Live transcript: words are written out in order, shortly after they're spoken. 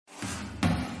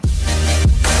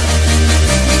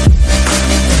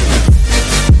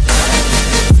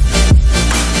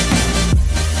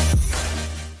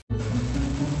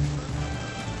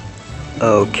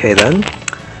Okay then.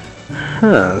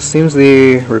 Seems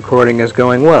the recording is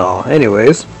going well.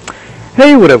 Anyways,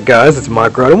 hey, what up guys, it's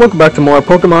Minecraft and welcome back to more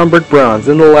Pokemon Brick Bronze.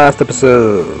 In the last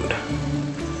episode,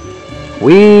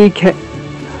 we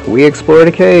explored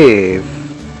a cave,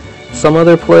 some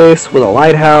other place with a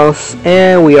lighthouse,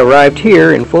 and we arrived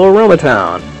here in Floaroma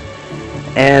Town.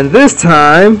 And this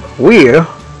time,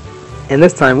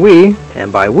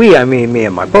 and by we I mean me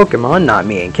and my Pokemon, not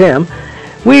me and Kim,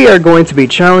 we are going to be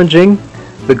challenging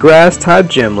the Grass-type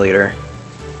Gym Leader.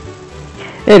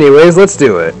 Anyways, let's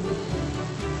do it.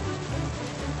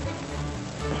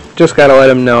 Just gotta let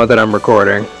him know that I'm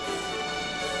recording.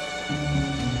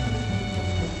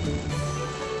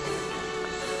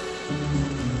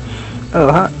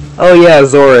 Oh yeah,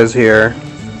 Zora's here.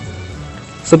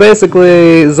 So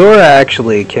basically, Zora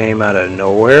actually came out of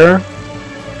nowhere.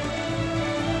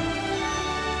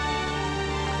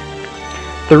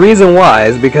 The reason why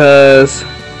is because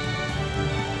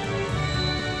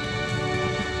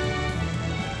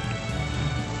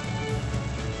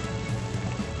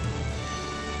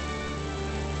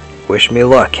wish me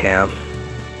luck, Cam.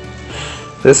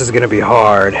 This is gonna be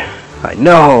hard. I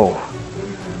know.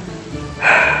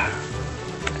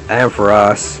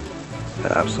 Ampharos,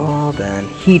 Absol, then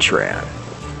Heatran.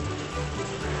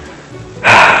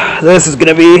 This is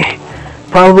gonna be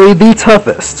probably the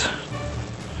toughest.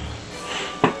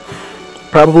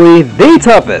 Probably the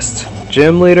toughest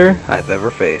gym leader I've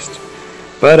ever faced.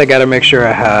 But I gotta make sure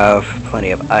I have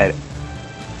plenty of items.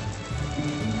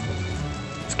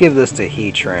 Let's give this to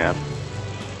Heatran.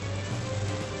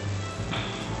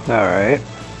 Alright.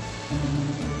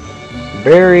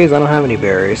 Berries, I don't have any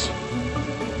berries.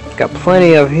 Got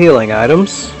plenty of healing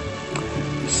items.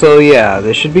 So yeah,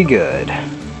 this should be good.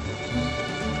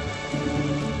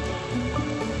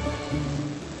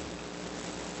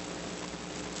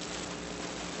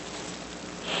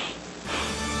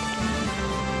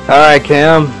 Alright,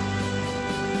 Cam.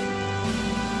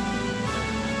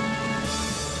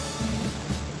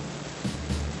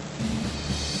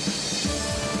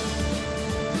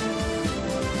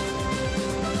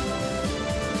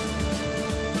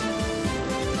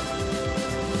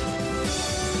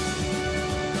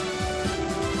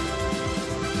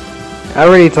 I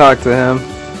already talked to him.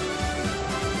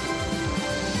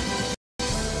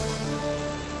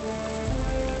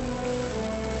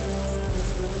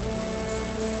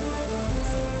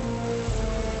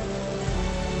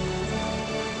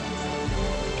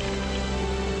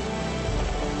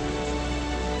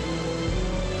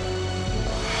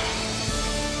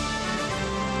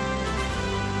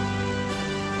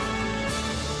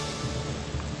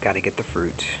 Gotta get the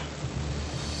fruit.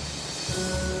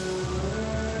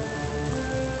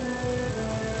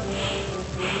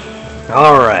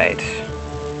 Alright.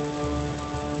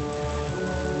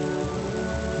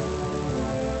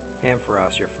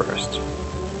 Ampharos, you're first.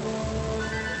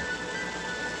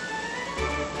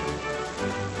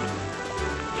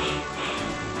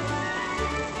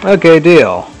 Okay,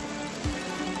 deal.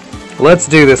 Let's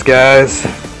do this, guys.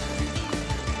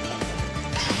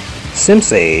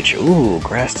 Simsage. Ooh,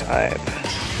 grass type.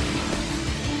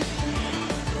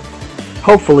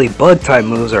 Hopefully bug type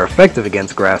moves are effective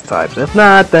against grass types. If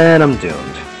not, then I'm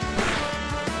doomed.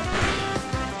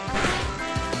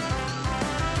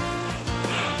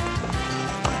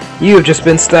 You've just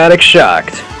been static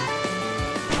shocked.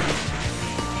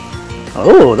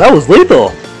 Oh, that was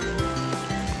lethal.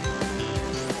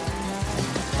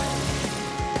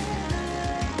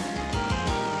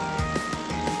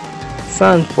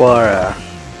 Sunflora.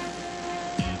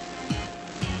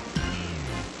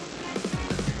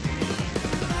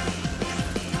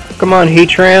 Come on,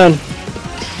 Heatran.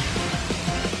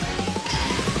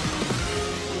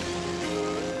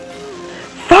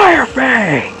 Fire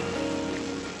Fang!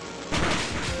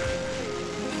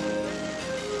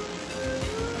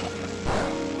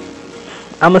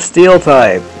 I'm a steel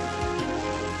type.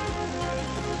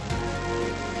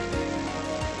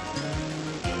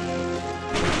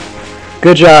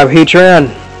 Good job,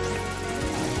 Heatran.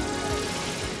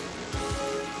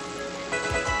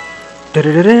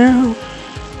 Da-da-da-da.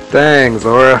 Dang,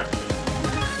 Zora.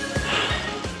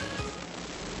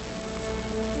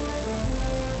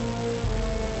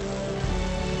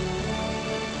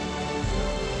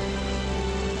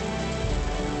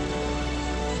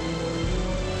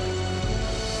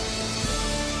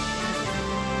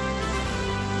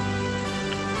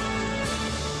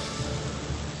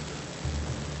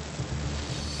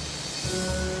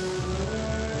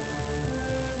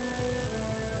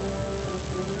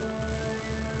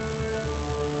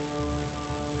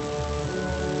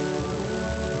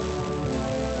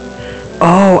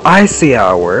 Oh, I see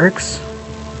how it works.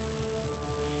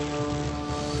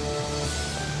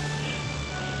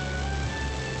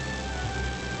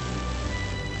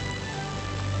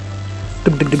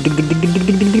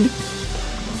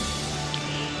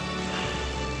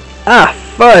 Ah,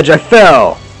 fudge, I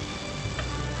fell!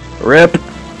 Rip.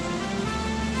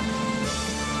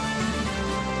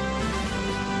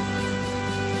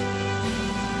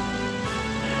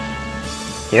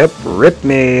 Yep, rip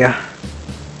me.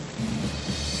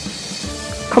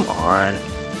 Come on.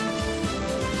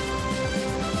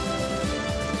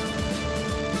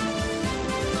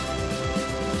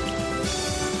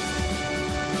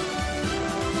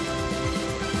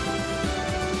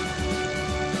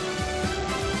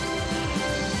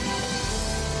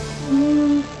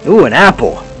 Ooh, an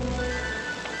apple.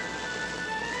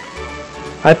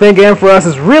 I think Ampharos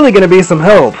is really going to be some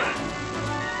help.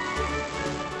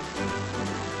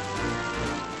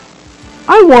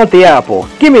 I want the apple.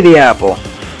 Give me the apple.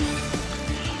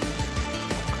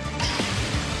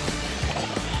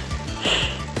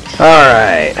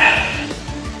 Alright.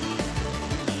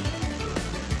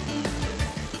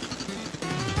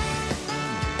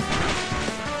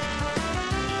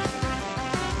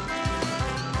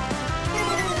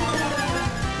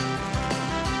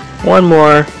 One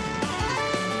more.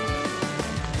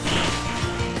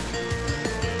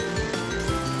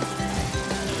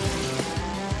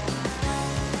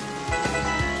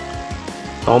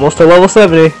 Almost to level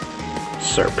 70.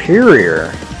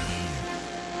 Superior.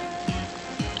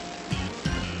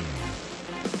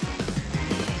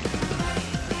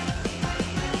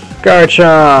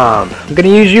 Garchomp. I'm gonna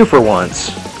use you for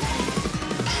once.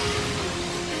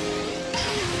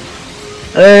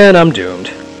 And I'm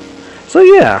doomed. So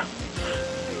yeah.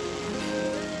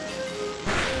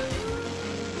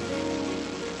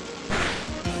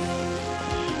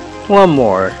 One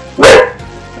more.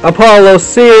 Apollo,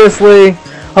 seriously?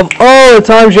 Of all the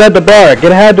times you had to bark,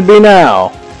 it had to be now.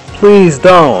 Please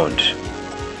don't.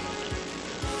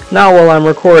 Not while I'm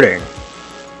recording.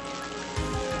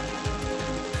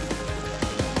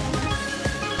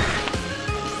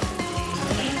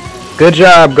 Good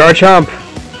job, Garchomp.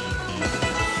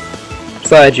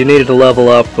 Besides, you needed to level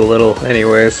up a little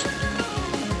anyways.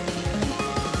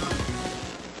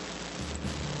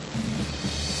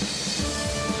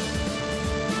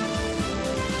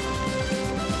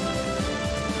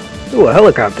 Ooh, a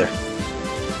helicopter.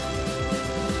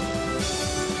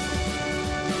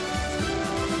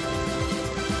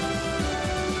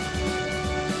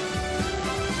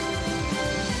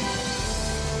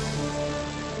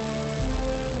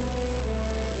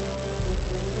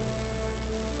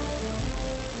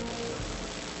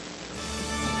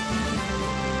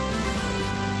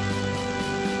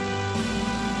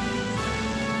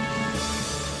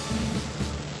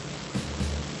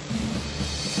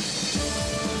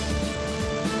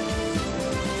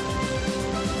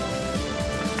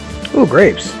 Ooh,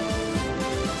 grapes.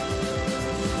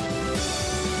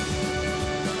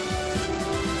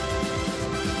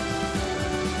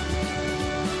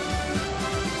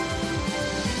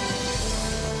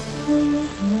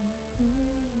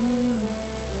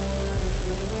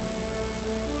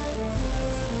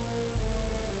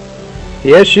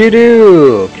 Yes, you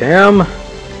do, Cam.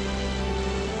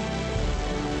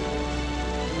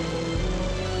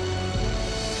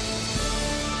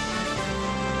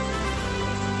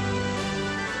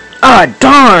 Ah,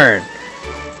 darn!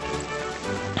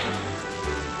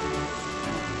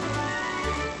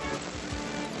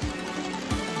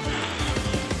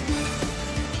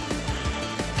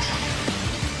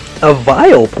 A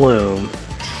Vileplume.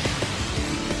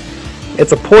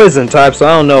 It's a poison type, so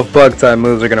I don't know if bug type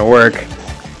moves are gonna work.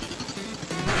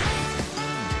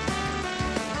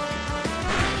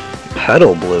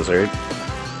 Petal Blizzard.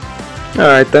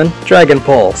 Alright then, Dragon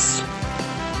Pulse.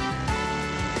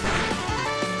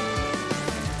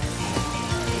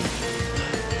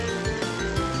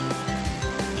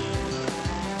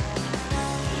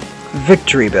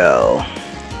 Victory Bell.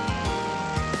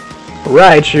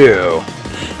 Raichu.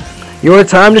 Your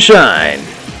time to shine.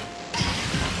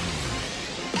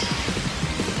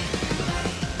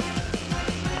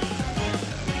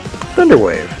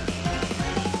 Thunderwave.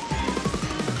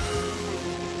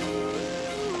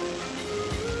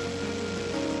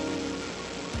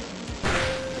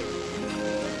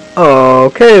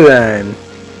 Okay then.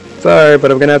 Sorry,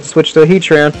 but I'm gonna have to switch to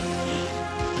Heatran.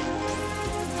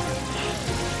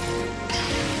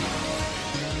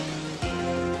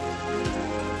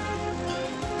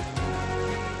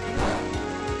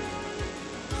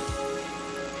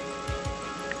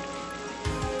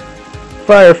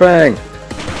 Fire Fang!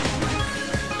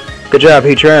 Good job,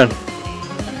 Heatran.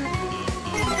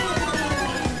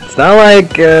 It's not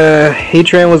like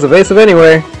Heatran was evasive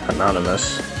anyway.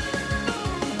 Anonymous.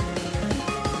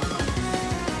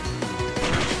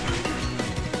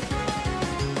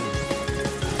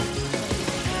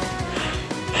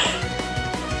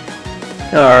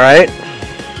 Alright.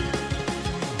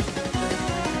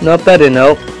 Nope, that didn't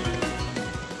help.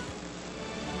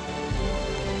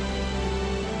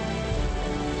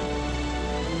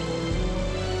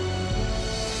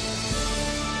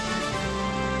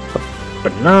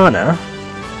 Banana?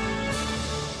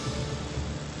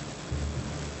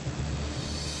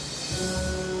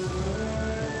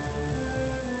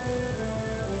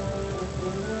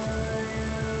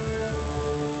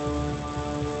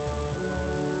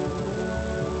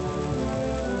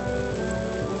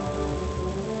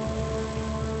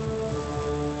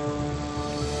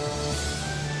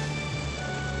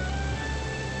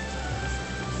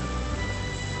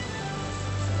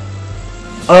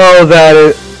 Oh, that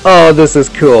is... Oh, this is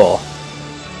cool.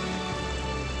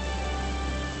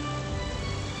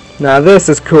 Now this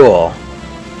is cool.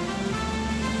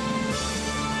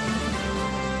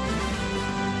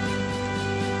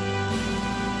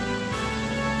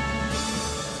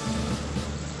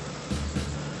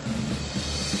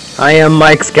 I am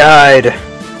Mike's guide.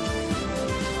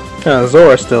 Oh,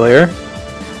 Zora's still here.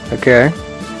 Okay.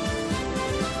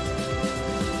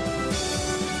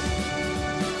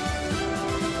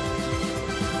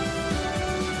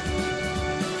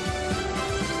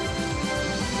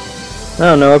 I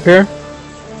don't know, up here?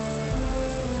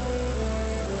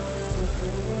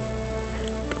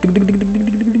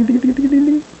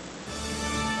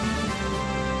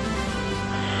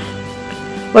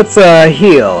 Let's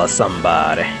heal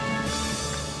somebody.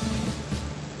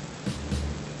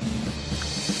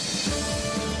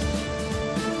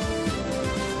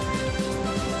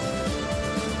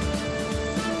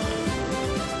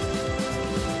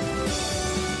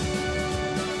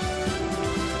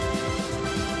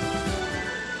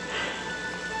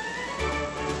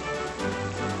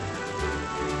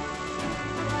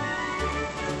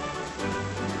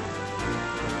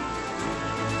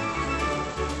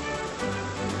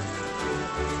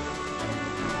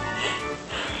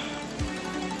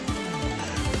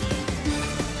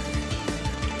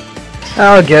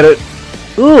 I'll get it.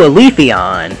 Ooh, a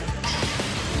Leafeon.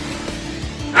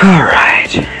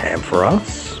 Alright, and for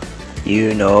us,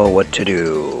 you know what to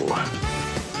do.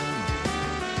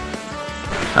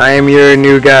 I am your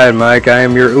new guide, Mike. I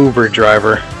am your Uber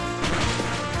driver.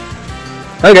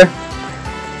 Okay.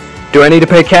 Do I need to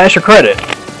pay cash or credit?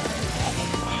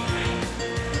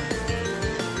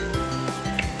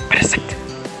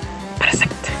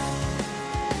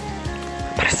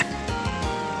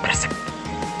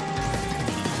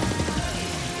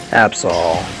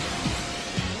 Absol.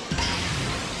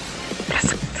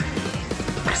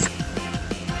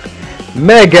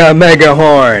 Mega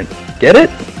Horn. Get it?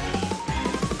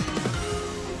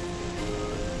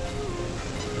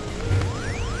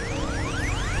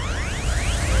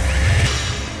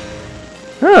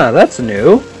 Huh, that's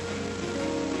new.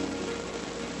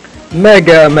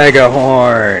 Mega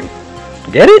Horn.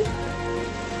 Get it?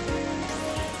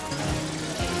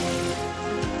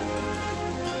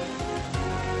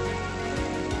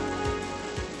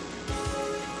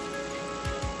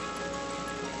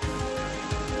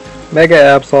 Mega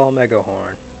Absol, Mega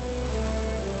Horn.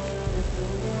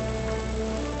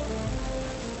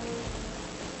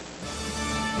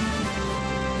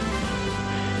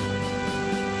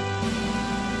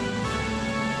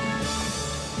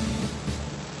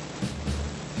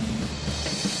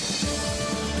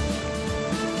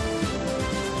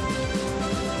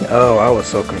 Oh, I was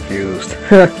so confused.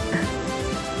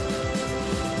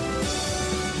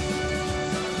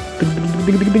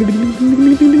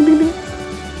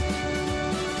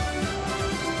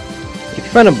 If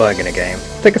you find a bug in a game,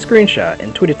 take a screenshot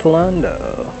and tweet it to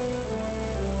Londo.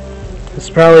 It's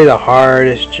probably the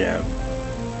hardest gym.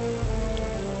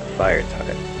 Fire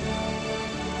type.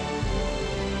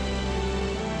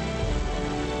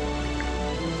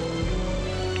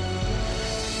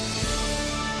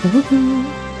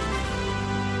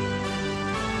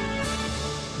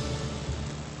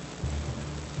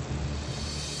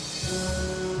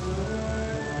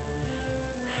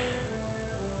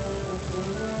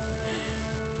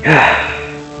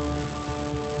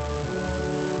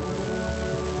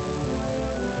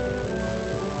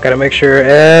 Gotta make sure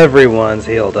everyone's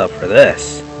healed up for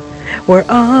this. We're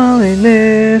all in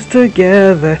this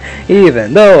together,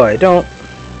 even though I don't.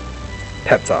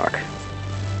 Pep talk.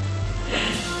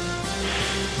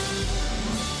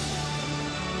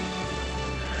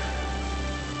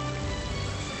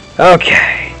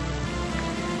 Okay.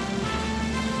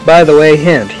 By the way,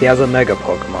 hint, he has a Mega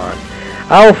Pokemon.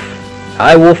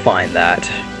 I will find that.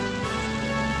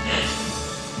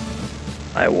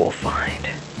 I will find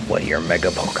what your Mega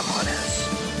Pokemon is.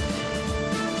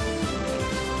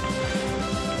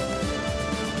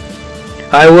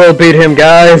 I will beat him,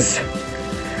 guys!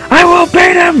 I will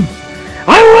beat him!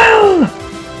 I will!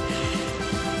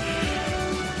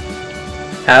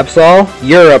 Absol,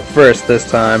 you're up first this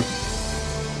time.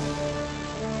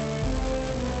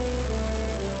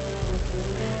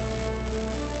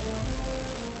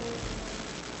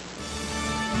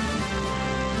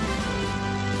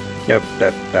 Yep,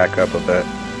 back up a bit.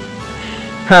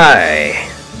 Hi.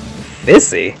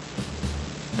 Fissy?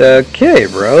 Okay,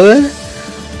 bro.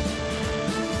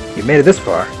 You made it this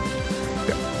far.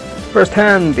 First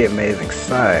hand, the amazing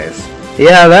size.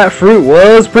 Yeah, that fruit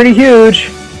was pretty huge.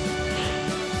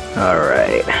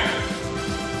 Alright.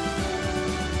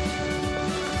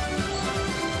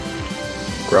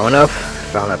 Growing up,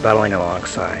 found that battling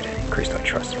alongside increased our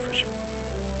trust and friendship.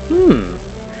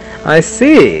 I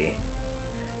see.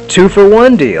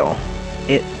 2-for-1 deal.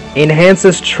 It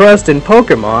enhances trust in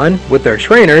Pokemon with their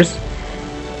trainers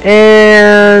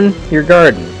and your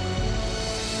garden.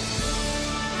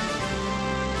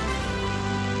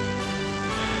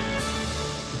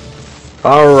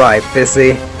 Alright,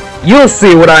 Fissy. You'll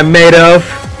see what I'm made of!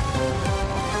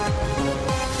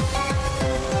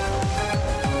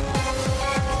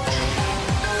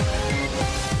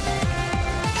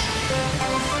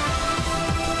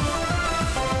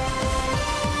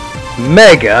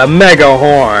 Mega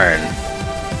Horn!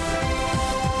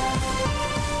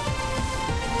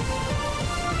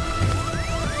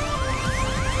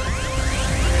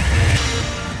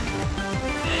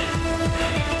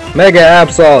 Mega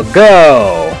Absol,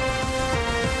 go!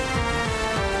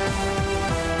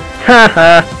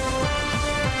 Haha!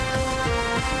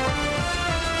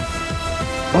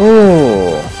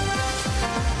 Oh!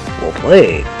 Well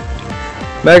played.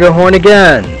 Mega Horn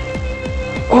again!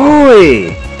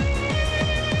 Oi!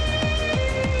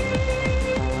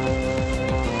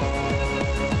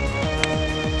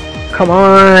 Come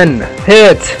on!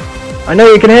 Hit! I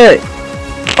know you can hit!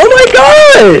 Oh my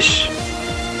gosh!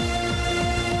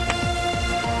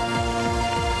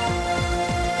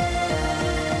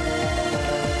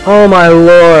 Oh my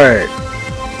lord!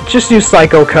 Just use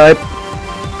Psycho Cut.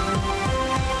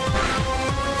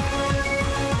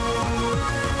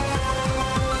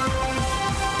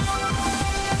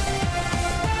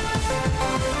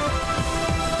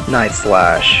 Night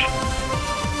Slash.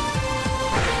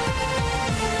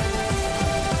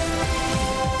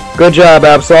 Good job,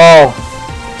 Absol.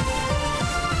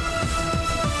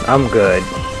 I'm good.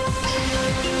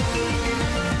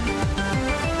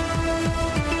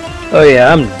 Oh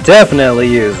yeah, I'm definitely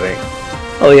using.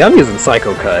 Oh yeah, I'm using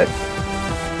Psycho Cut.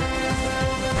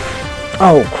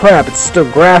 Oh crap, it's still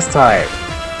Grass type.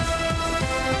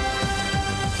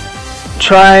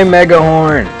 Try Mega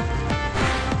Horn.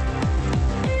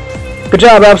 Good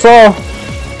job, Absol.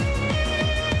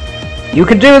 You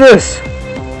can do this.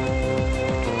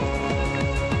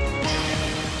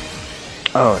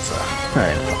 Oh, it's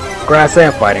a Grass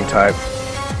and Fighting type.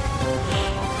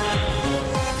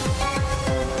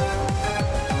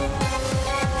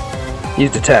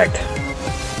 Use Detect.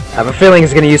 I have a feeling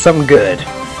he's gonna use something good.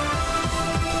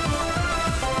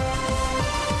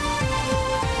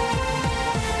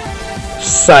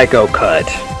 Psycho Cut.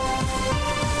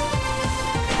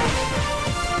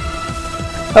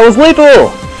 That was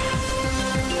lethal!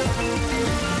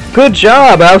 Good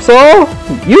job, Absol!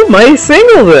 You might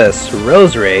single this!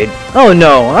 Rose Raid. Oh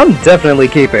no, I'm definitely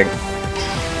keeping.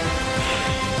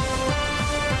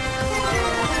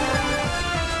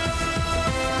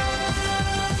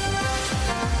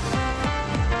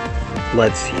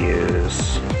 Let's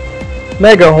use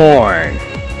Mega Horn.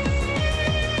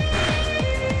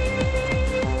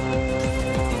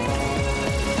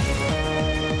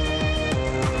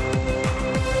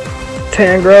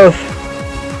 Tangrowth.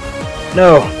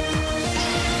 No.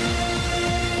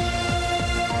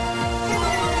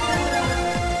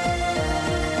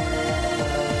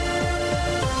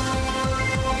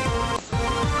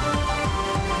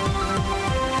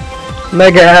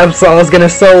 Mega Absol is gonna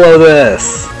solo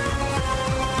this.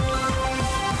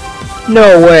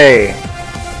 No way.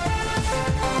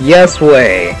 Yes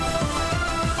way.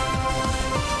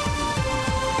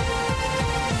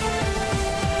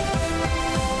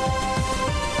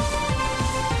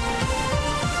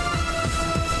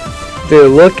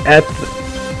 Dude, look at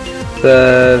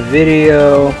the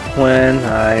video when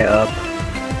I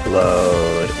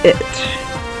upload it.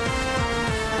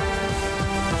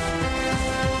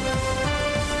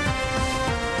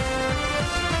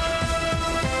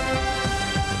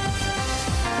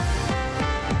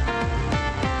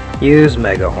 Use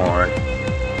Mega Horn.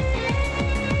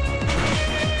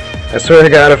 I swear to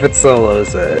God, if it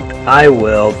solos it, I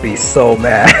will be so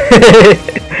mad.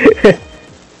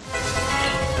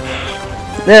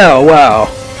 Oh, wow.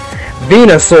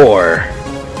 Venusaur.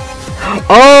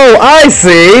 Oh, I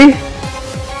see!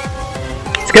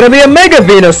 It's gonna be a Mega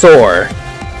Venusaur!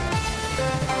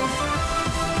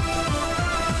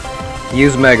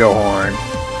 Use Mega Horn.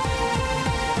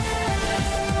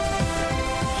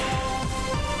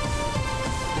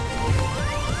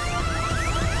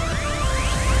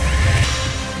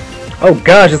 Oh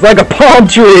gosh, it's like a palm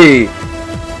tree!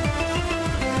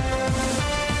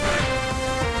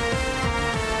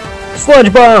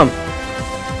 Sludge Bomb!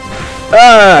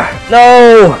 Ah!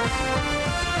 No!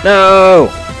 No!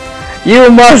 You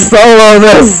must solo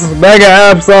this, Mega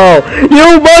Absol!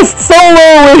 You must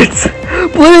solo it!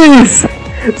 Please!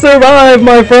 Survive,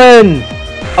 my friend!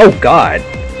 Oh god.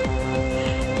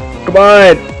 Come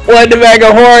on! One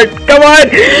Mega Horn! Come on!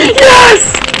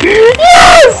 Yes!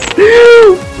 Yes!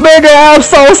 Mega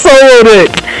Absol soloed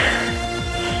it!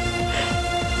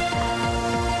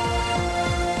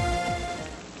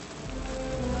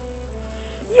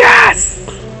 Yes!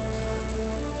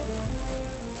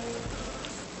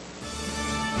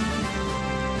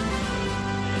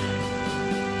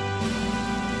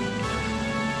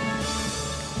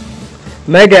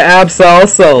 Mega Absol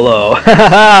solo!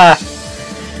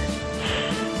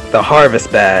 The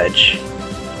Harvest Badge.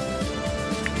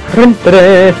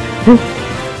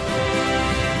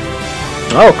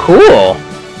 Oh, cool!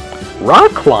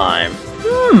 Rock Climb.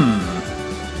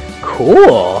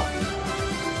 Cool.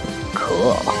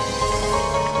 Cool.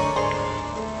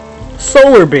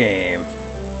 Solar Beam.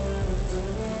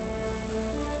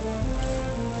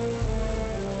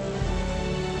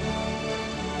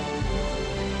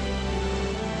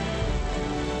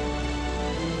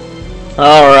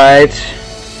 Alright.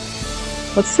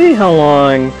 Let's see how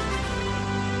long...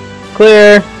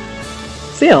 Clear.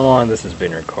 See how long this has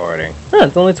been recording. Huh,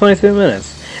 it's only 22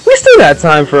 minutes. We still got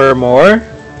time for more.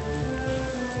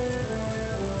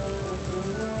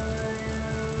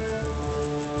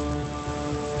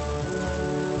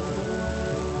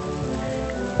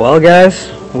 Well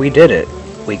guys, we did it.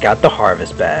 We got the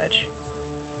Harvest Badge.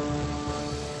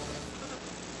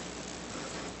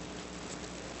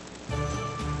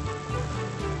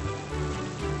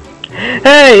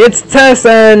 Hey, it's Tess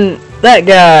and that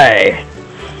guy!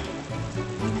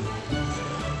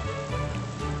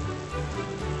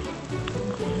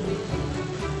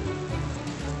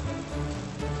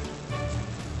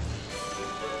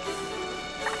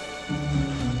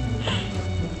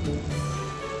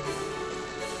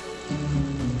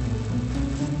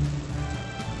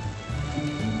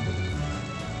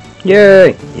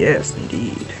 Yay! Yes,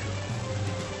 indeed.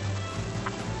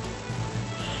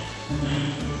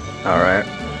 Alright.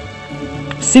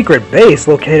 Secret base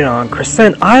located on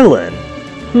Crescent Island.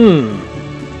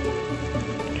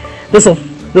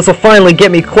 This'll finally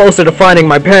get me closer to finding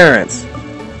my parents.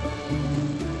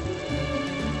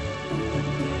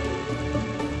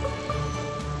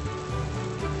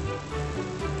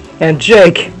 And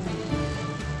Jake.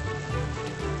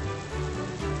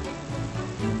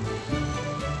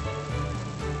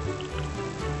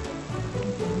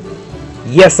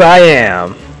 Yes, I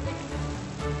am.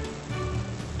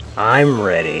 I'm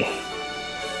ready.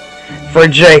 For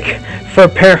Jake,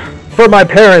 for my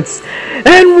parents,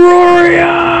 and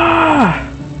Roria!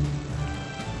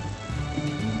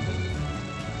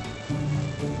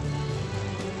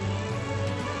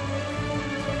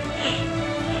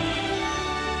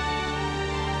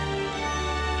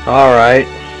 Alright.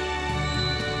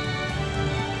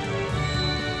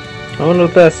 I wonder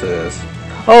what this is.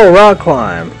 Oh, Rock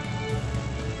Climb.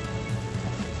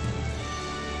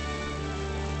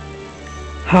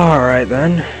 Alright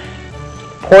then.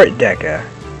 Port Deca.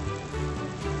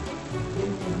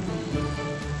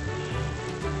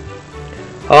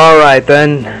 Alright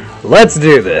then. Let's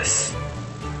do this.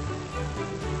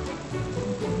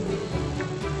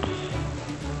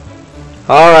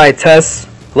 Alright, Tess.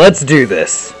 Let's do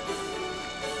this.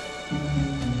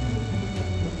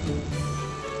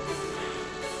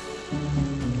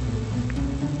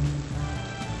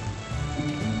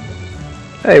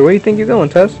 Hey, where do you think you're going,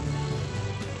 Tess?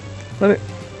 Let me...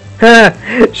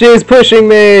 Ha! She's pushing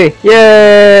me!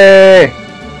 Yay!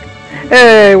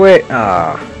 Hey, wait!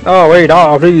 Oh, wait,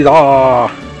 please, Oh,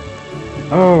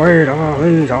 wait,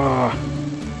 please,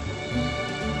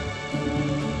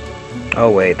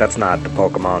 Oh, wait, that's not the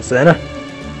Pokemon Center.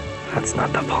 That's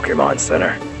not the Pokemon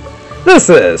Center. This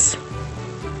is...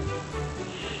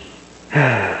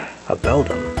 a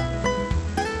Beldum.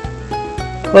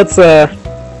 Let's, I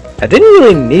didn't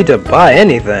really need to buy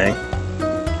anything.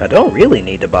 I don't really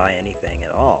need to buy anything at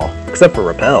all, except for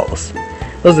repels.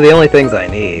 Those are the only things I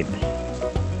need.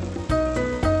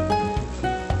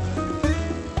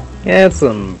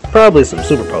 and probably some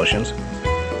super potions.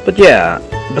 But yeah,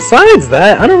 besides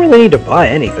that, I don't really need to buy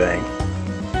anything.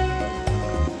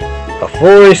 A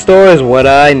full restore is what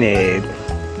I need.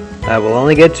 I will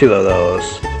only get 2 of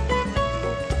those.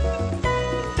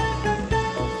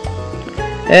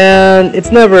 And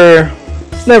it's never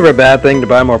a bad thing to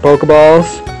buy more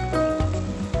Pokeballs.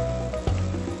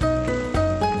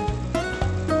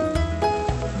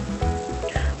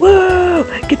 Whoa!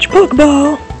 Get your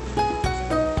Pokeball!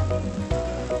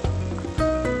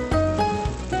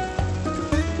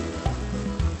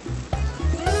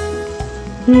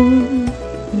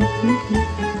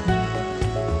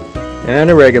 And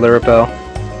a regular repel.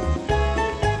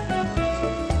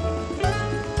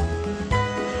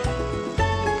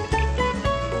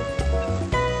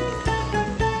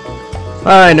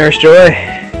 Alright, Nurse Joy.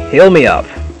 Heal me up.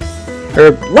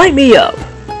 Or light me up!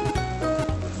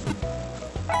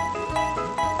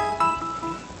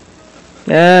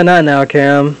 Not now,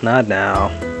 Cam. Not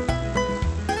now.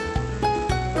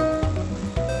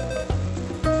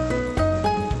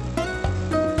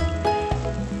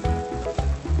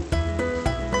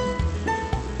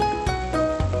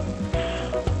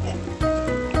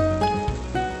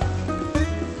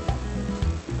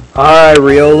 Alright,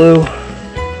 Riolu.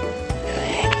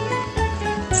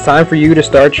 It's time for you to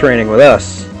start training with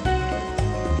us.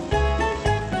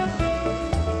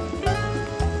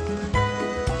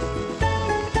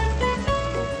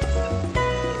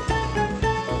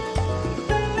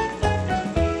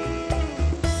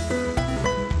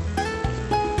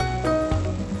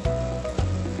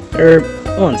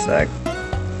 One sec.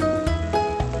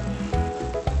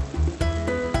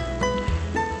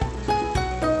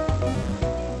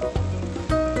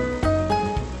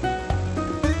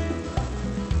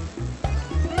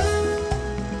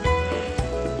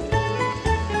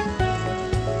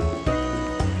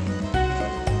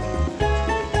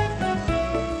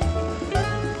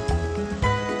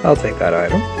 I'll take that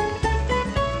item.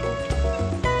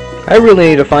 I really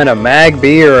need to find a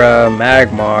Magby or a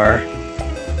Magmar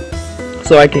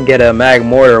so I can get a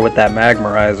Magmortar with that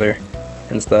Magmarizer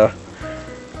and stuff.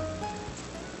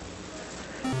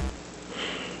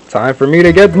 Time for me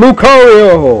to get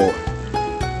Lucario!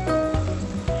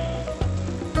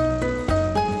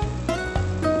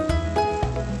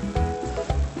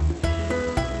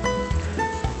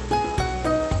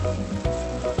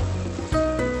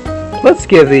 Let's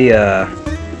give the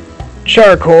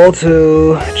charcoal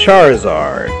to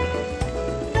Charizard.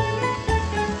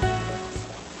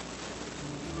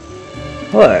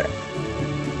 What?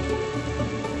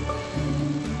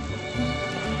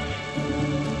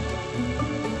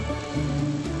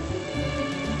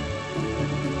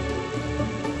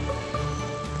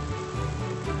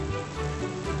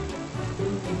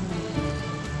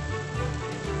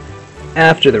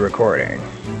 After the recording.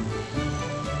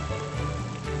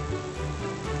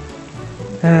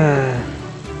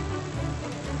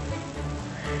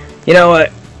 You know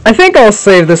what? I think I'll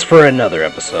save this for another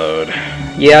episode.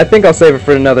 Yeah, I think I'll save it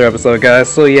for another episode, guys.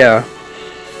 So yeah.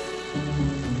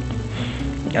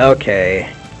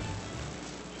 Okay.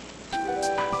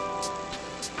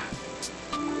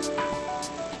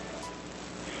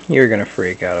 You're gonna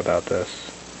freak out about this.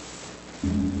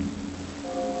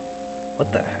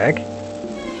 What the heck?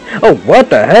 Oh, what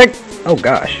the heck? Oh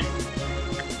gosh.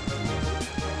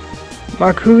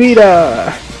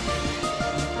 Makuhita!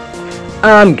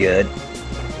 I'm good.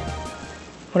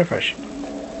 What if I should...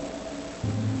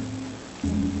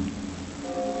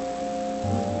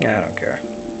 Yeah, I don't care.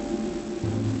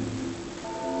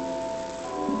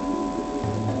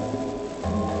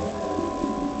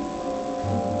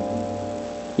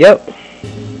 Yep.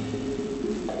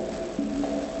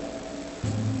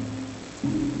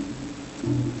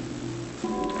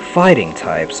 Fighting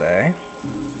types, eh?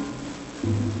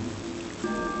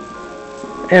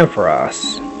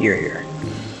 Ampharos, you're here.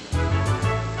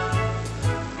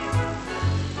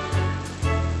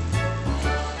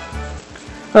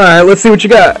 Alright, let's see what you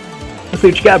got. Let's see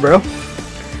what you got, bro.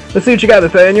 Let's see what you got,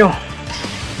 Nathaniel.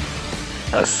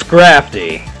 A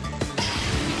Scrafty.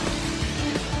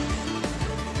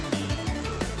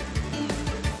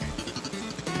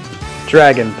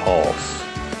 Dragon Pulse.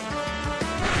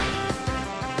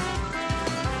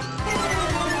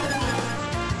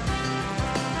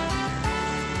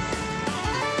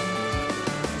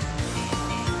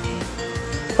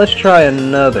 Let's try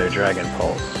another Dragon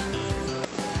Pulse.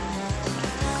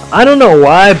 I don't know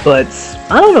why, but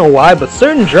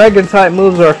certain Dragon type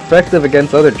moves are effective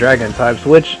against other Dragon types,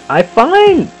 which I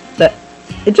find that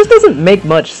it just doesn't make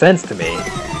much sense to me.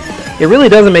 It really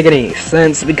doesn't make any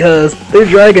sense because they're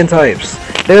Dragon types.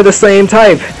 They're the same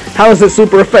type. How is it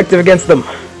super effective against them?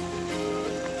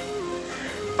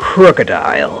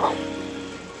 Crocodile.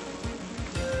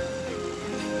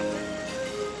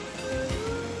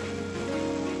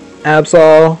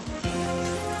 Absol.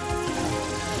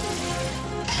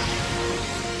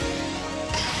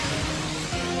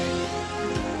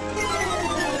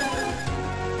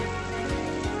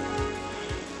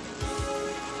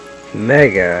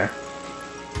 Mega.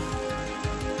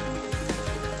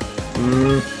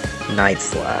 Night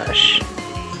Slash.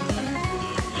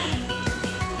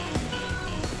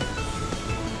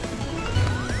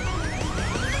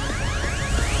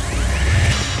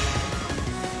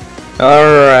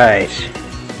 Alright.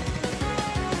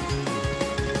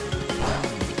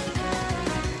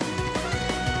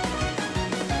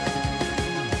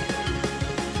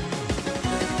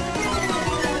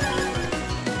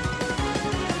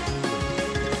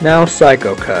 Now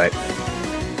Psycho Cut.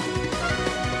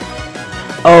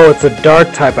 Oh, it's a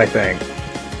dark type, I think.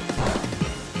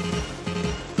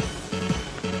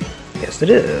 Yes,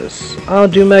 it is. I'll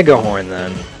do Mega Horn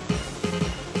then.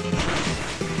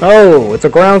 Oh, it's a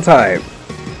ground type.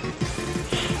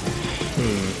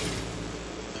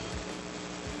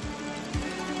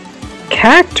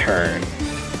 Cacturn?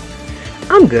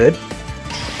 I'm good.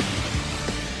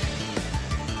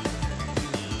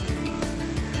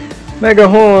 Mega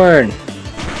Horn!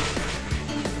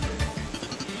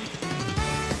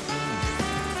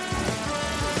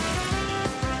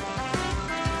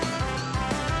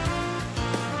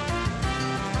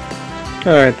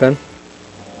 Alright then.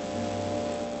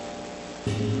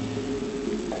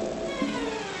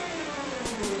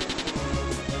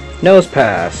 Nose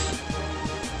Pass.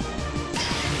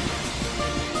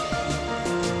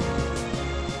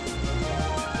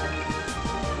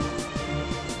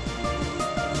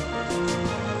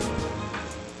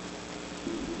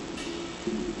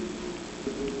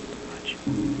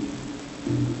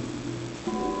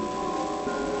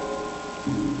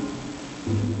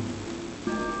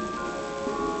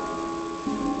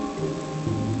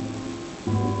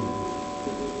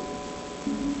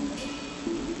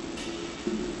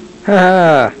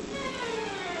 Haha.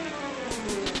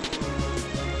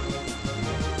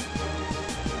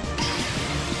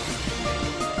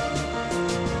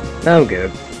 I'm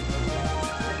good.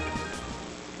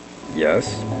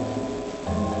 Yes.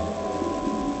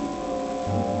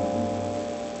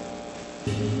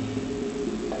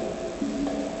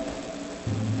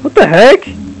 What the heck?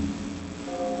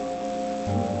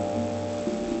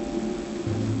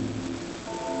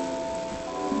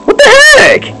 What the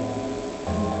heck?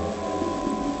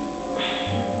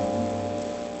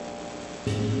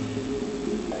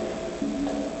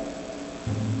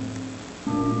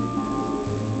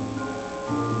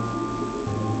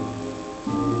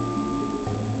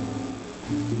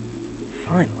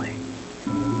 Finally.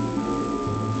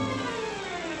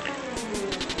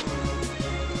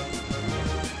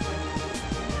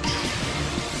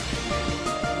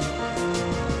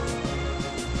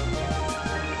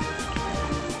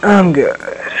 I'm good.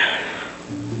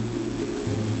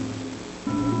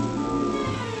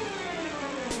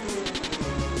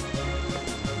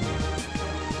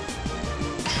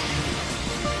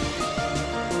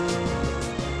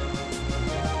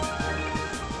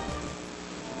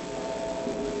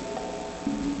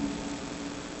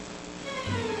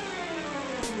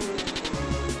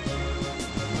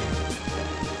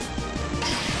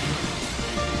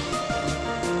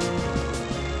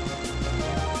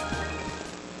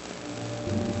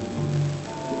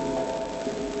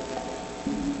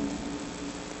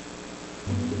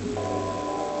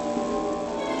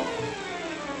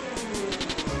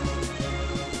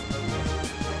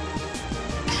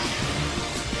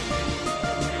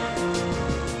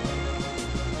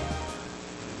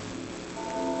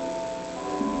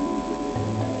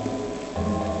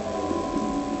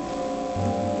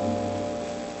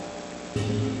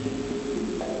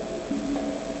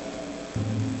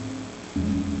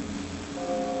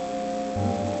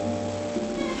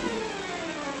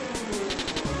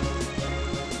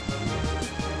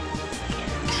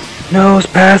 Nose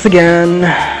pass again.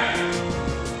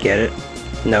 Get it?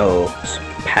 Nose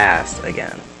pass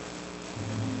again.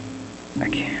 I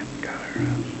can't go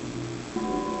around.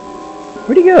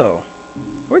 Where'd he go?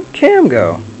 Where'd Cam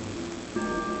go?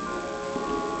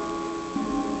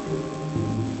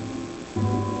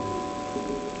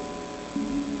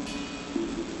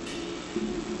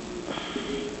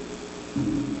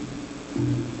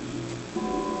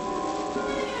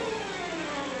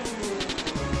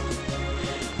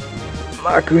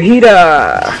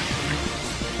 Makuhita!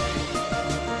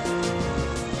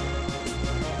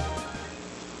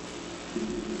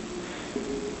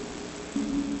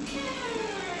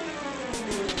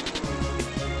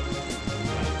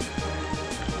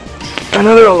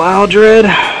 another Loudred?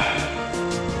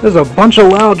 There's a bunch of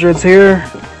Loudreds here.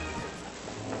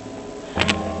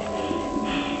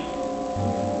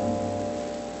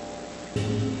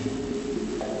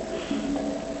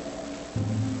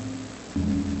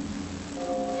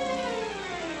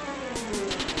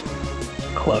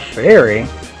 Clefairy?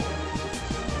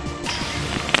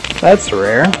 That's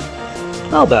rare.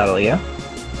 I'll battle you.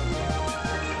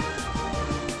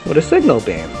 With a signal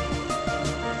beam.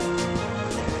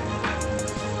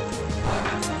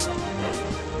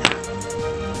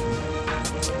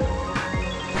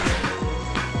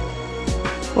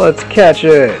 Let's catch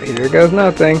it. Here goes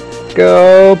nothing.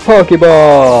 Go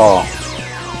Pokeball!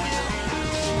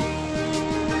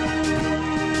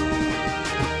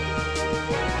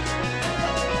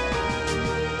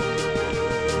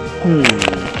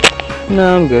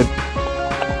 No, I'm good.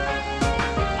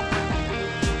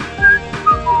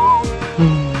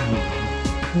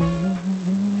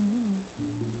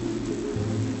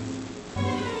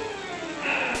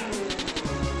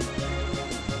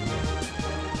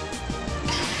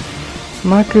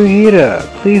 Makuhita,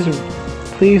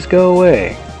 please go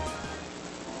away.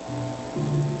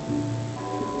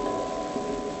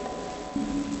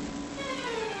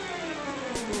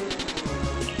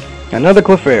 Another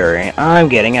Clefairy. I'm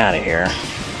getting out of here.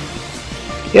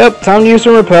 Yep, time to use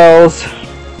some repels.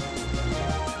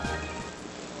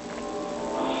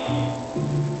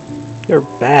 Their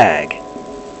bag.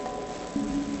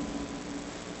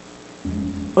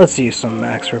 Let's use some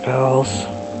max repels.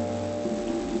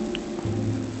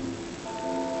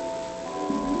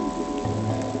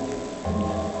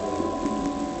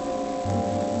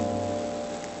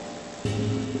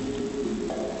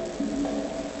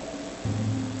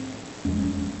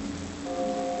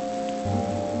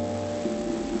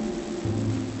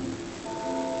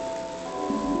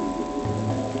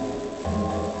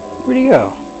 Where'd he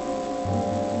go?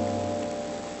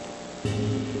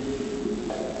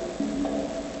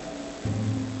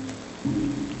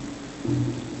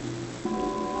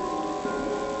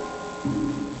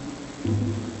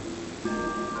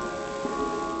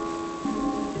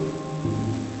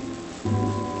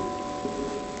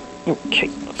 Okay,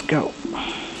 let's go.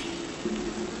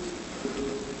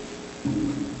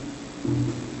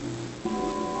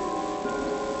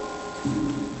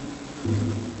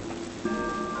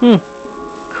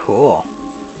 Cool.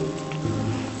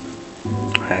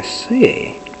 I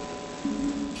see.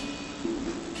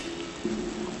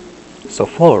 So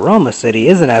Floaroma City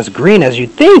isn't as green as you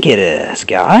think it is,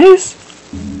 guys.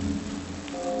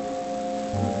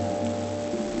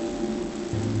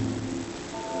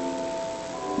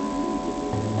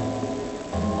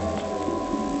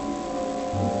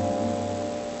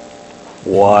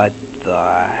 What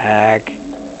the heck?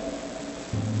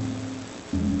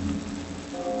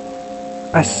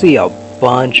 I see a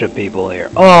bunch of people here.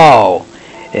 Oh,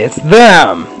 it's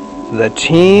them! The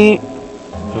team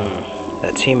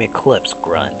Eclipse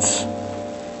grunts.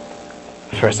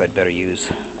 First I'd better use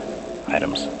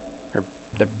items. Or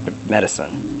the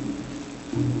medicine.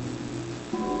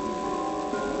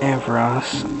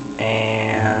 Ampharos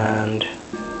and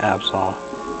Absol.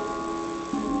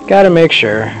 Gotta make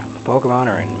sure the Pokemon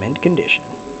are in mint condition.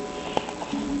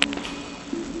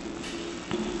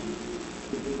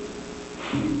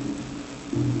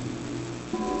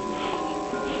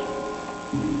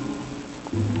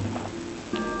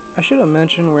 I should have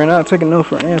mentioned we're not taking no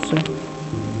for an answer.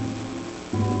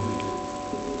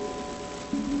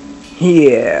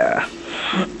 Yeah.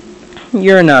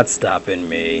 You're not stopping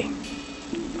me.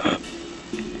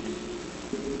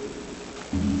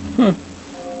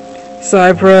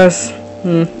 Cypress.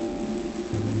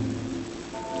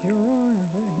 You're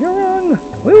wrong. You're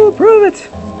wrong. We will prove it.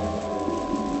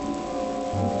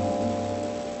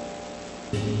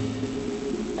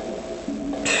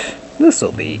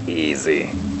 This'll be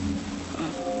easy.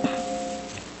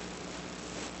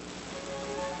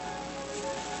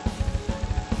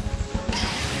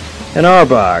 An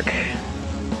Arbok.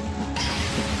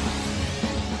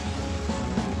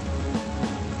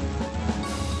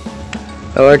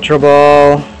 Electro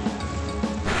Ball.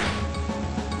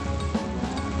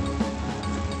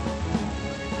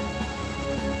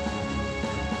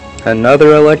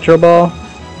 Another Electro Ball.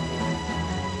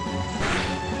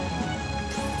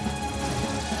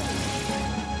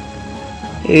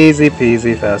 Easy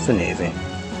peasy, fast and easy.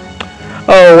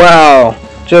 Oh wow!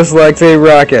 Just like Team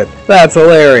Rocket. That's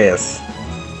hilarious.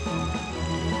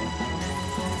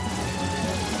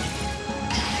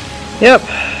 Yep.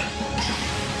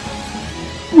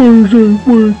 I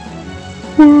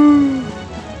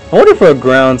wonder if a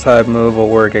ground type move will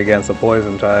work against a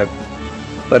poison type.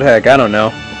 But heck, I don't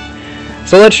know.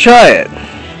 So let's try it.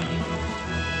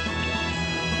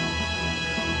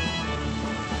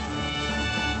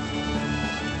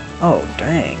 Oh,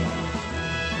 dang.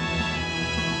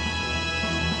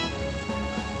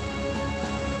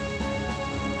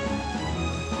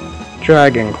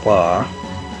 Dragon Claw.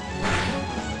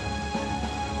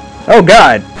 Oh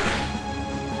god!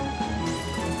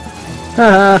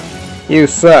 Haha, you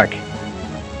suck.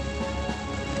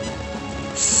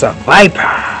 Survivor!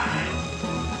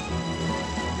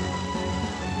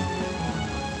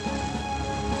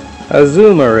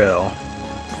 Azumarill.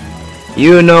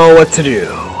 You know what to do.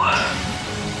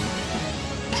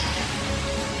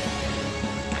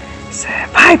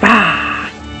 Survivor!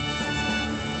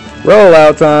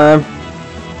 Rollout time.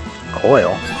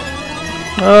 Coil.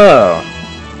 Oh.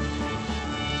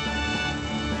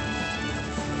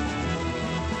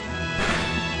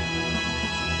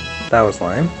 That was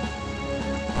lame.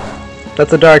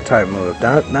 That's a dark type move.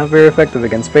 Not very effective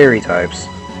against fairy types.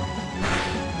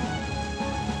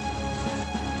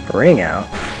 Ring out.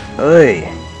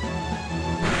 Oi.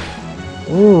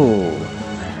 Ooh.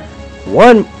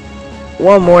 One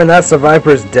more and that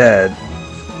Survivor's dead.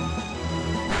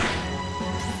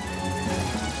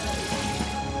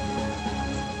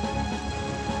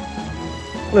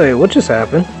 Wait, what just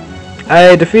happened?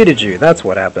 I defeated you, that's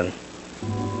what happened.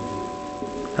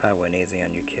 I went easy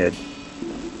on you, kid.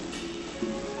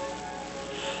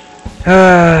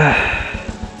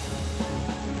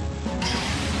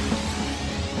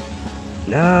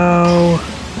 No.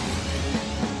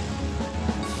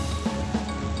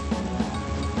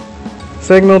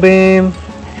 Signal beam.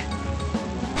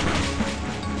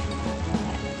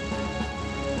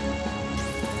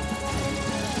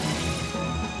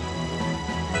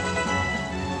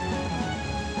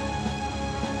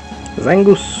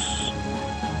 Zangoose.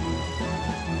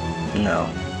 No.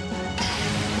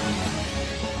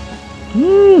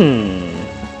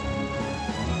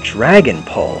 Dragon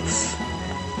Pulse.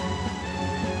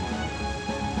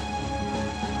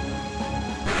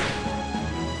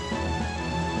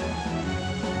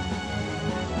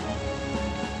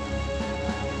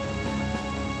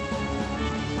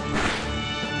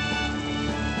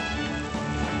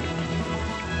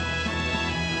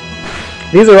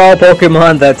 These are all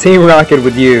Pokemon that Team Rocket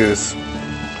would use.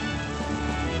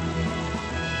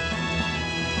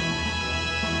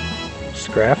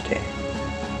 Scrafty.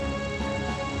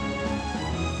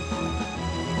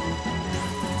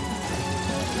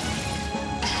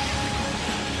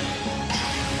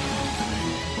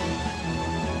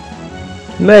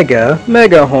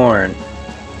 Mega Horn.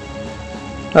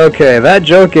 Okay, that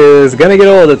joke is gonna get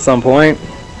old at some point.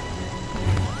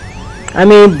 I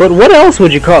mean, but what else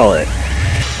would you call it?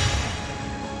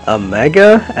 A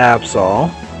Mega Absol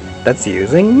that's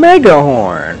using Mega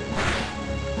Horn.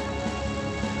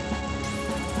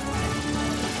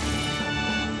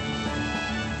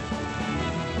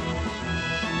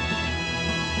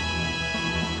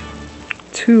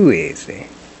 Too easy.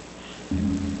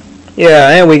 Yeah,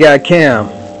 and we got Cam.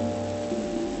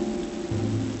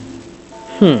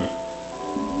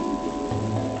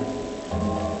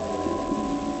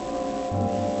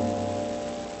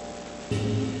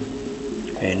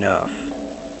 Enough.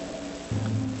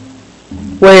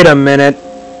 Wait a minute.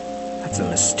 That's a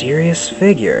mysterious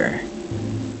figure.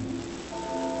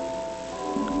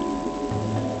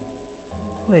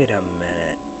 Wait a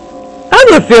minute. I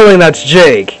have a feeling that's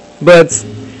Jake, but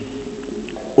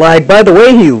like by the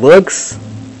way he looks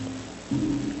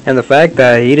and the fact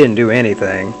that he didn't do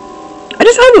anything, I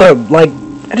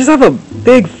just have a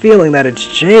big feeling that it's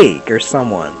Jake or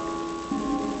someone.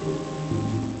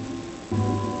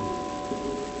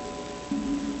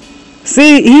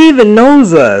 See, he even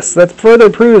knows us. That further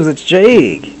proves it's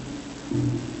Jake.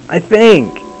 I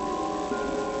think.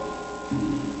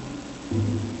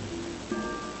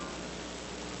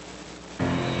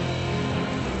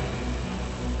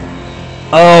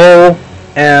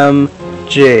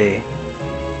 OMG.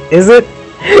 Is it?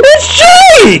 It's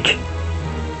Jake!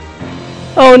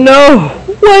 Oh no!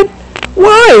 What?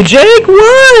 Why, Jake?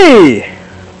 Why?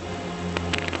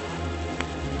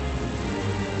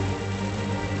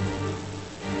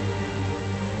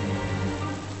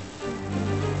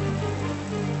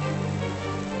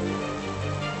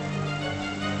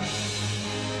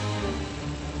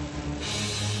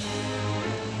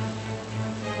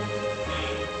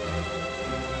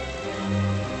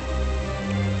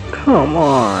 Come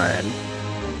on.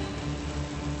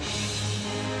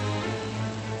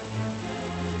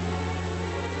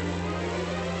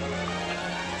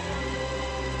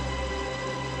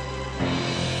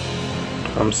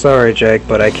 I'm sorry, Jake,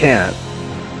 but I can't.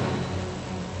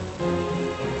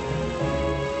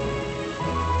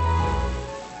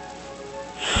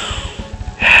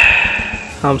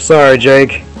 I'm sorry,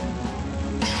 Jake.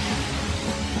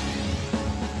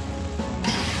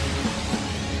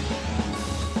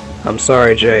 I'm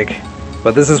sorry, Jake.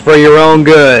 But this is for your own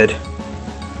good.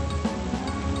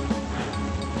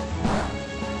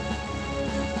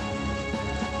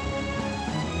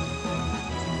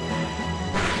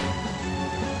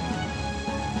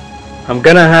 I'm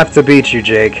gonna have to beat you,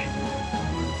 Jake.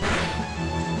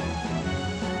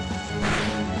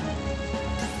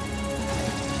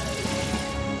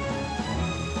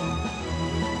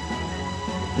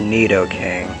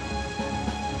 Nidoking.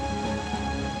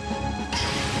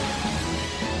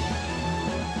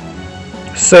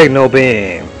 Signal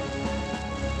beam.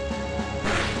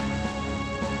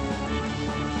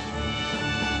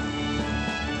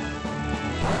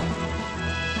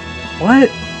 What?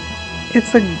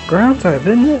 It's a ground type,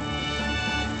 isn't it?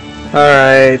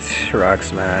 Alright, Rock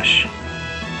Smash.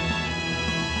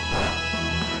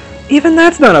 Even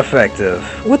that's not effective.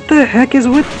 What the heck is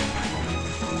with...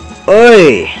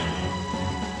 Oi!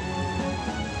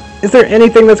 Is there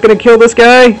anything that's gonna kill this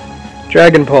guy?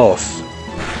 Dragon Pulse.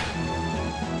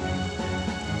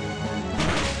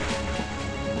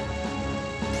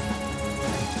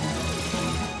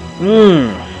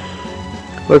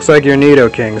 Looks like your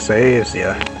Nidoking saves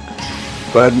ya.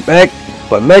 But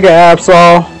Mega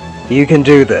Absol, you can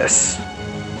do this.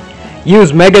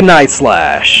 Use Mega Night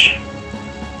Slash.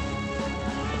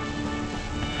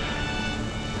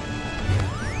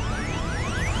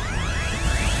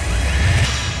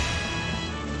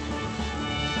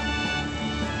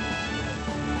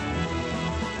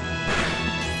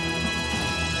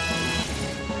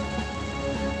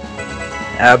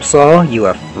 Absol, you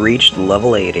have reached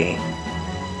level 80.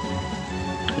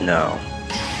 No.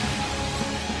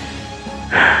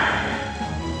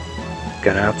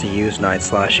 Gonna have to use Night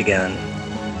Slash again.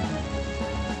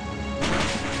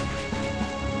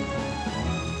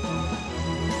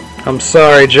 I'm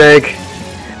sorry, Jake,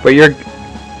 but you're...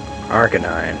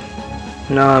 Arcanine.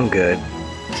 No, I'm good.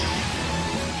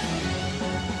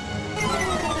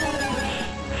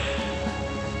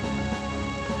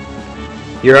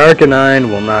 Your Arcanine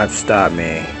will not stop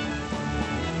me.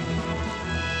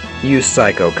 Use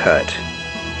Psycho Cut.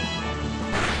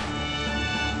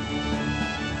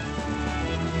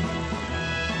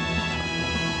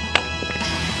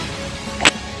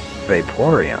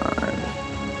 Vaporeon.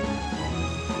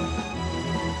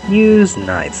 Use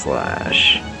Night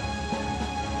Slash.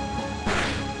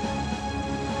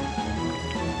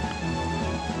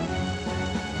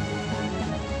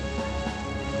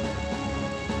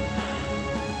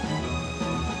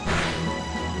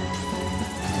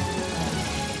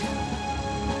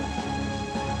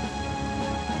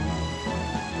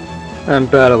 I'm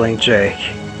battling Jake.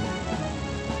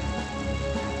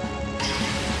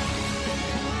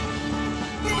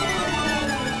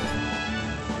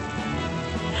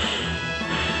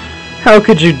 How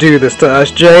could you do this to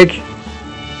us, Jake?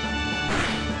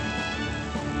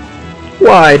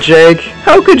 Why, Jake?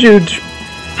 How could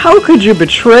you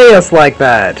betray us like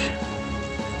that?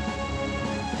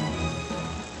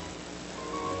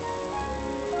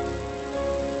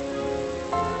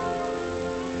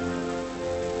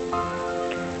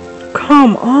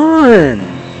 Come on!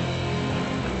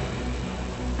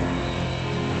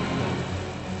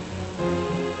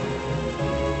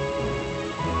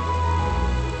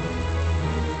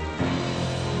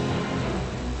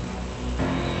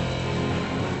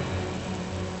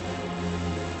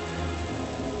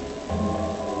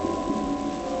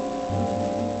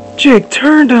 Jake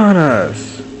turned on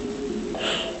us!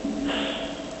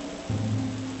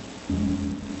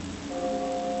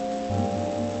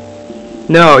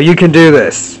 No, you can do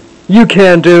this. You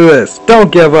can do this.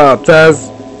 Don't give up, Tez.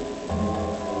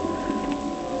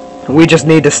 We just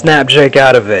need to snap Jake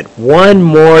out of it one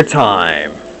more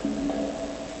time.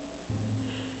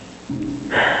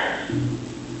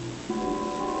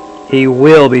 He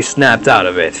will be snapped out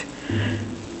of it.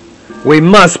 We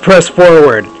must press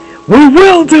forward. We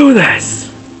will do this!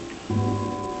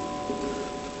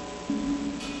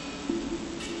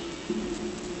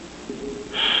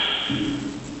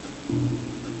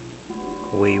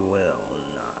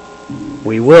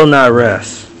 We will not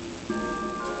rest.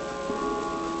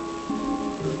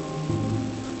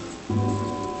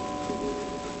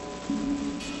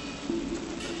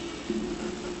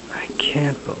 I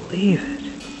can't believe it.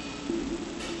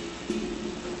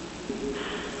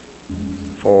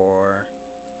 4.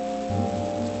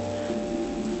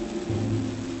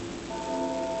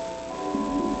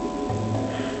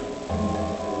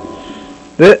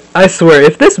 I swear,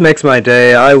 if this makes my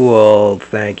day, I will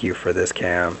thank you for this,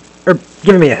 Cam. Or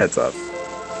giving me a heads up.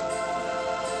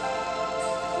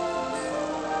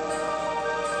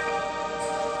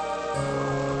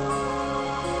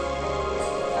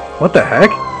 What the heck?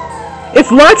 It's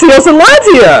Latios and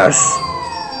Latias!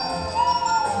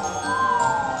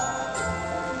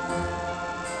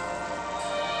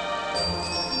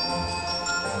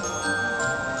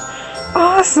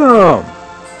 Awesome!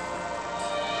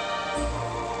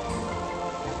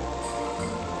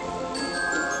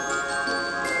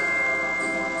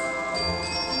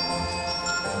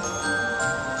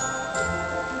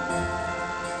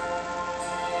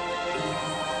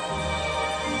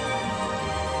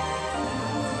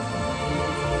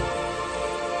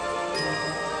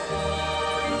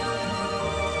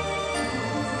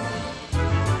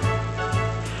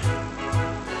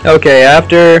 Okay,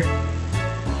 after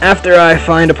I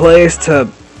find a place to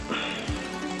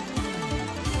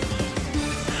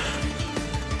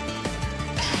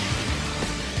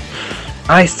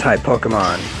Ice-type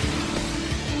Pokemon.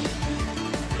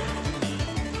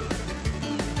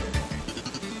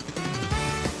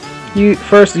 You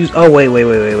first use. Oh wait.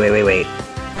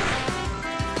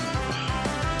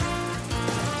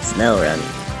 Snow run.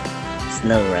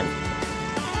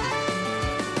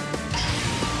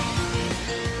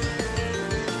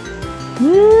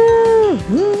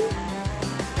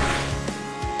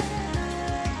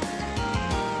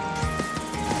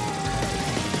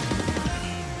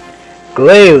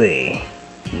 Glalie.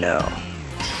 No.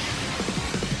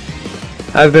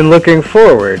 I've been looking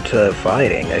forward to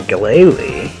fighting a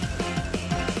Glalie.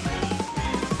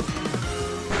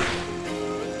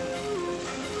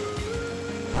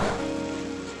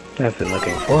 I've been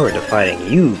looking forward to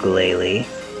fighting you, Glalie.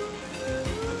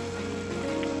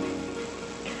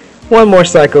 One more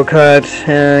Psycho Cut,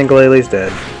 and Glalie's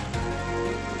dead.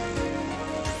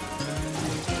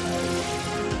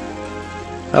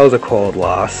 That was a cold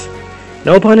loss.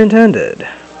 No pun intended.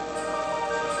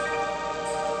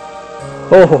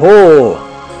 Ho ho ho!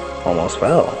 Almost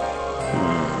fell.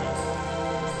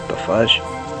 The fudge.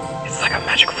 It's like a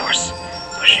magic force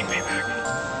pushing me back.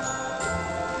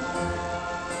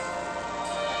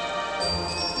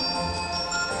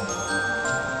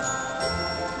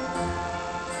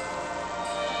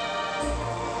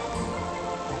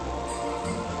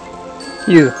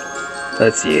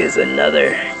 Let's use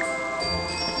another.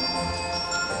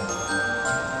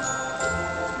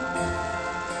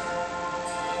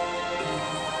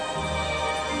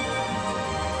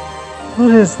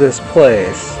 What is this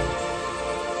place?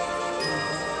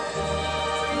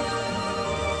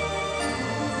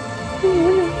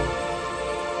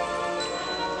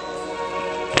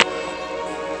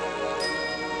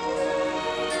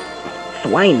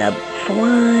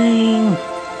 Flying.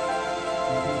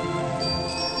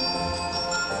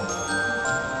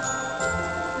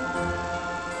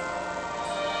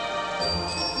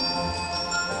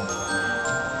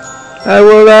 I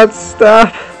will not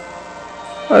stop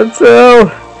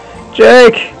until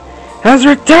Jake has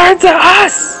returned to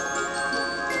us!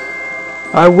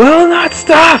 I will not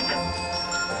stop!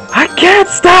 I can't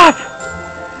stop!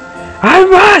 I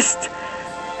must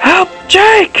help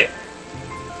Jake!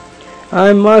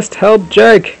 I must help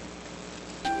Jake!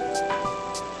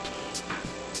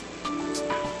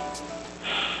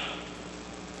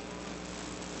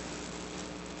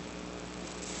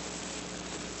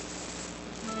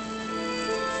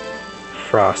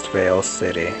 Frostvale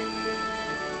City.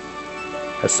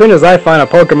 As soon as I find a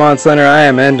Pokemon Center, I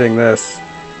am ending this.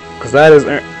 Because I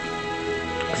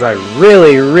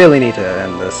really need to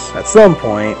end this at some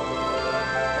point.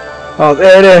 Oh,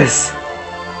 there it is!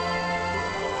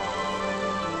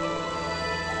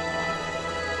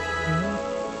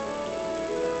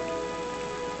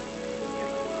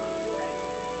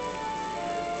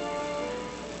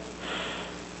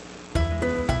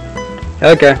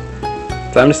 Okay.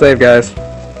 Time to save, guys.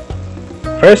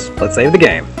 First, let's save the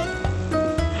game.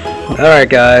 Alright,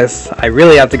 guys. I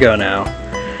really have to go now.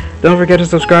 Don't forget to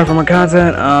subscribe for more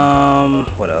content.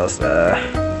 What else?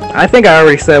 I think I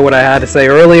already said what I had to say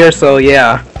earlier, so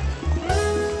yeah.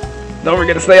 Don't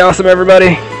forget to stay awesome,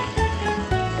 everybody.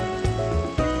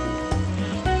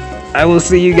 I will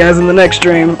see you guys in the next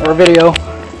stream or video.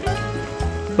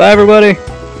 Bye, everybody.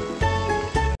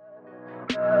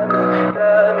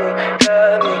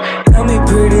 Tell me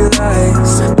pretty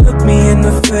lies, look me in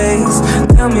the face.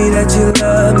 Tell me that you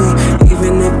love me.